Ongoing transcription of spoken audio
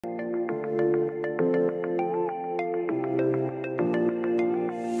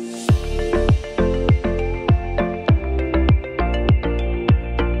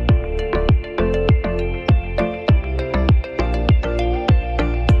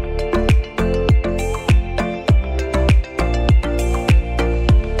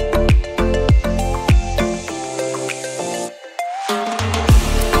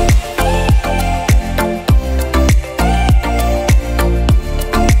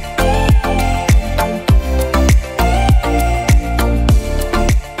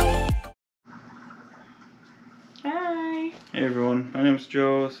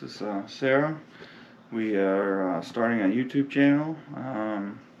Joe. This is Sarah. We are starting a YouTube channel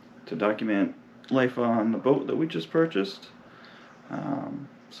to document life on the boat that we just purchased.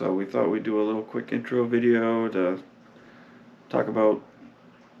 So we thought we'd do a little quick intro video to talk about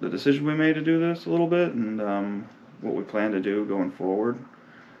the decision we made to do this a little bit and what we plan to do going forward.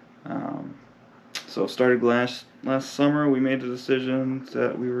 So started last summer. We made the decision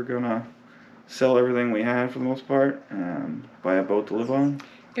that we were gonna sell everything we had for the most part and buy a boat to live on.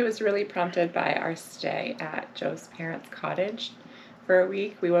 It was really prompted by our stay at Joe's parents' cottage for a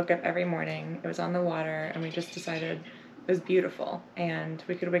week. We woke up every morning, it was on the water, and we just decided it was beautiful and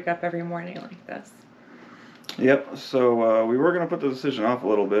we could wake up every morning like this. Yep, so we were going to put the decision off a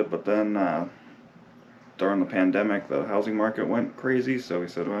little bit, but then during the pandemic the housing market went crazy, so we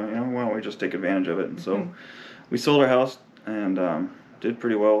said, well, why don't we just take advantage of it? And so we sold our house and did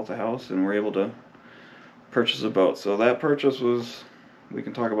pretty well with the house, and were able to purchase a boat. So that purchase was, we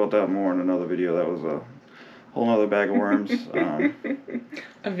can talk about that more in another video. That was a whole nother bag of worms.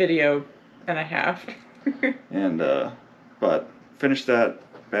 A video and a half. But finished that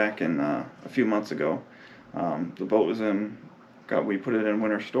back in a few months ago. The boat was we put it in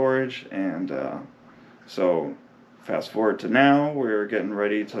winter storage, and so fast forward to now, we're getting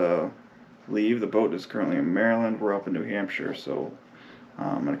ready to leave. The boat is currently in Maryland. We're up in New Hampshire, so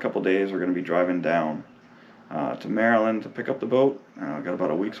in a couple days we're going to be driving down to Maryland to pick up the boat. Got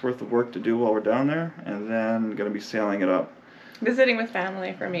about a week's worth of work to do while we're down there, and then going to be sailing it up. Visiting with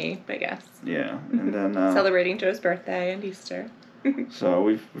family for me, I guess. Yeah, and then celebrating Joe's birthday and Easter. So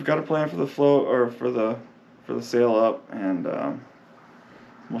we've got a plan for the float, or for the sail up, and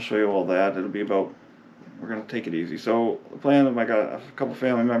we'll show you all that. It'll be about, we're going to take it easy. So the plan is I got a couple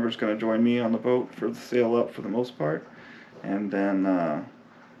family members going to join me on the boat for the sail up for the most part, and then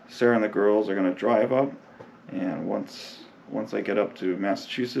Sarah and the girls are going to drive up, and once I get up to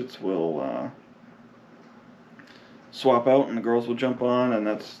Massachusetts, we'll swap out and the girls will jump on, and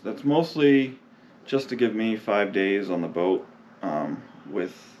that's mostly just to give me 5 days on the boat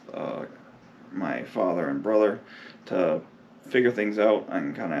with my father and brother to figure things out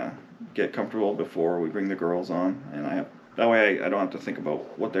and kind of get comfortable before we bring the girls on, and that way I don't have to think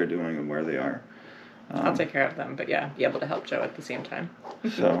about what they're doing and where they are. I'll take care of them, but yeah, be able to help Joe at the same time.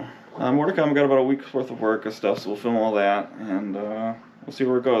 So more to come. We've got about a week's worth of work and stuff, so we'll film all that, and we'll see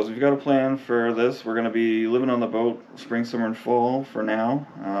where it goes. We've got a plan for this. We're going to be living on the boat spring, summer, and fall for now,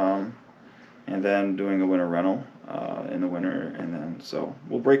 and then doing a winter rental in the winter, and then so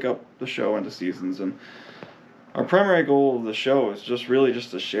we'll break up the show into seasons. And our primary goal of the show is just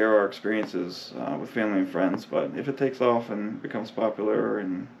to share our experiences with family and friends, but if it takes off and becomes popular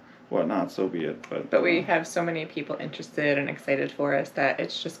and whatnot, so be it. But we have so many people interested and excited for us that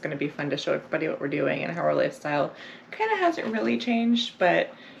it's just going to be fun to show everybody what we're doing and how our lifestyle kind of hasn't really changed,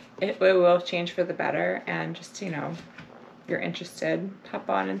 but it will change for the better. And just, you're interested, hop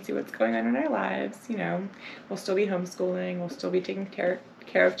on and see what's going on in our lives. We'll still be homeschooling, we'll still be taking care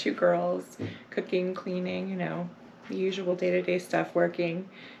of 2 girls, cooking, cleaning, the usual day-to-day stuff, working.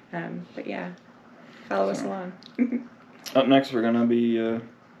 But yeah, follow us along. Up next, we're going to be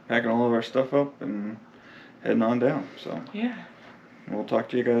packing all of our stuff up and heading on down. So yeah, we'll talk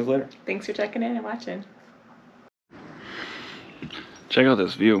to you guys later. Thanks for checking in and watching. Check out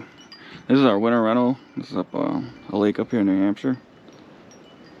this view. This is our winter rental. This is up a lake up here in New Hampshire.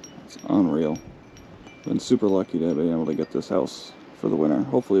 It's unreal. Been super lucky to be able to get this house for the winter.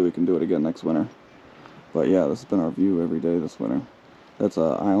 Hopefully we can do it again next winter. But yeah, this has been our view every day this winter. That's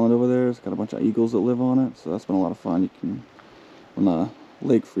an island over there. It's got a bunch of eagles that live on it, so that's been a lot of fun. When the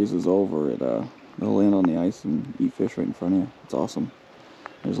lake freezes over, they'll land on the ice and eat fish right in front of you. It's awesome.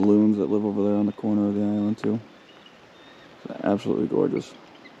 There's loons that live over there on the corner of the island too. It's absolutely gorgeous.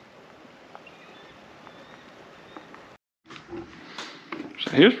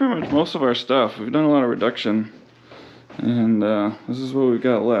 So here's pretty much most of our stuff. We've done a lot of reduction, and this is what we've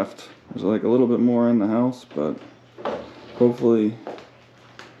got left. There's like a little bit more in the house, but hopefully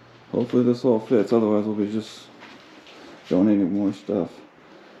this all fits. Otherwise we'll be just donating more stuff.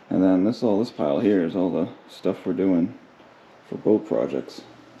 And then this pile here is all the stuff we're doing for boat projects.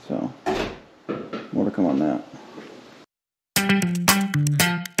 So more to come on that.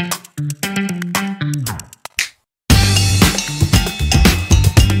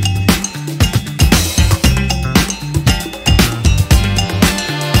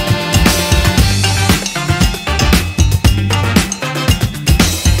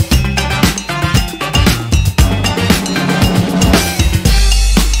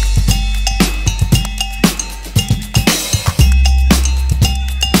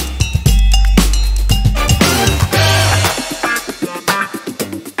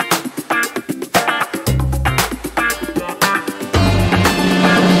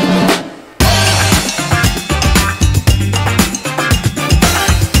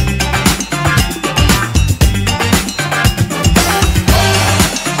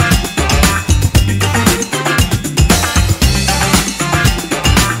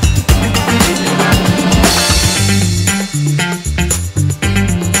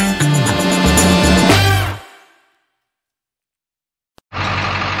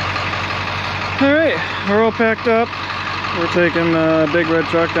 packed up. We're taking a big red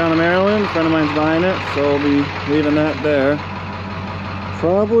truck down to Maryland. A friend of mine's buying it, so we'll be leaving that there.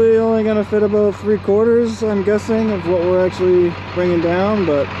 Probably only gonna fit about 3/4, I'm guessing, of what we're actually bringing down,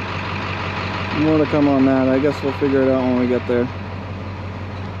 but more to come on that. I guess we'll figure it out when we get there.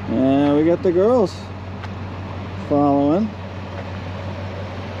 And we got the girls following.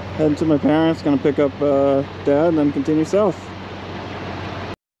 Heading to my parents, gonna pick up Dad and then continue south.